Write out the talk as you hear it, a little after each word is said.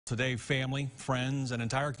Today, family, friends, and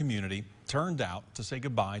entire community turned out to say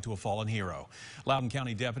goodbye to a fallen hero. Loudon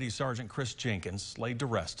County Deputy Sergeant Chris Jenkins laid to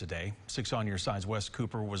rest today. 6 on Your Side's Wes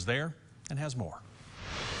Cooper was there and has more.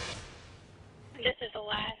 This is the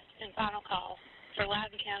last and final call for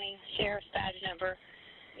Loudon County Sheriff's badge number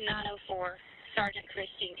 904, Sergeant Chris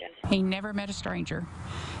Jenkins. He never met a stranger.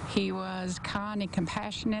 He was kind and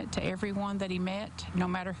compassionate to everyone that he met, no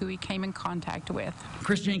matter who he came in contact with.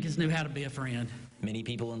 Chris Jenkins knew how to be a friend. Many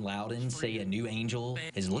people in Loudon say a new angel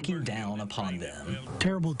is looking down upon them.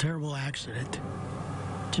 Terrible, terrible accident.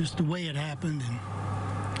 Just the way it happened, and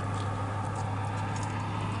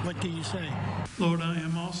what can you say? Lord, I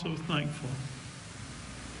am also thankful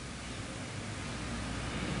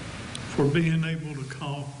for being able to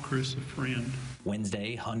call Chris a friend.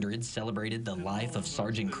 Wednesday, hundreds celebrated the life of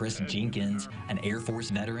Sergeant Chris Jenkins, an Air Force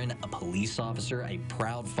veteran, a police officer, a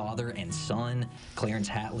proud father and son. Clarence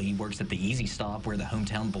Hatley works at the Easy Stop where the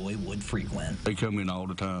hometown boy would frequent. They come in all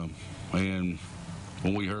the time, and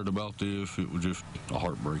when we heard about this, it was just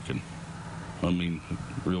heartbreaking. I mean,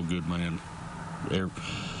 real good man.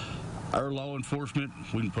 Our law enforcement,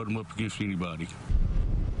 we can put them up against anybody.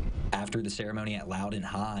 After the ceremony at Loudon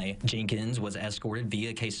High, Jenkins was escorted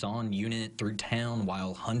via caisson unit through town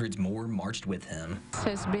while hundreds more marched with him. This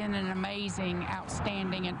has been an amazing,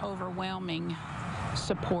 outstanding, and overwhelming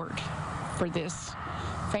support for this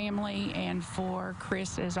family and for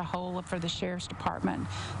Chris as a whole, for the Sheriff's Department,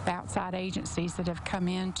 the outside agencies that have come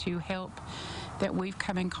in to help that we've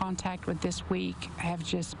come in contact with this week have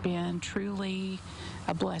just been truly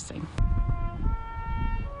a blessing.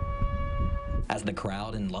 As the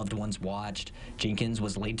crowd and loved ones watched, Jenkins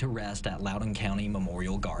was laid to rest at Loudon County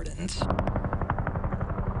Memorial Gardens.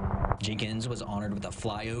 Jenkins was honored with a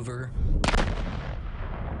flyover,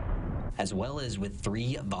 as well as with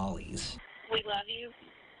 3 volleys. We love you.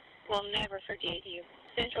 We'll never forget you.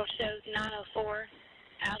 Central shows 904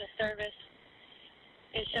 out of service.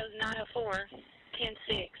 It shows 904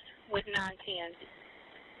 10-6 with 910.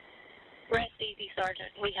 Rest easy, Sergeant.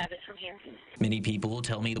 We have it from here. Many people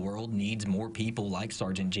tell me the world needs more people like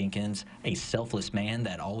Sergeant Jenkins, a selfless man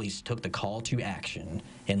that always took the call to action.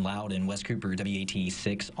 In Loudon, Wes Cooper, WAT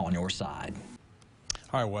 6 on your side.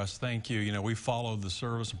 All right, Wes, thank you. You know, we followed the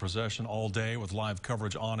service and procession all day with live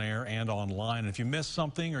coverage on air and online. And if you missed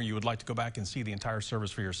something or you would like to go back and see the entire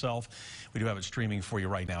service for yourself, we do have it streaming for you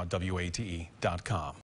right now at WATE.com.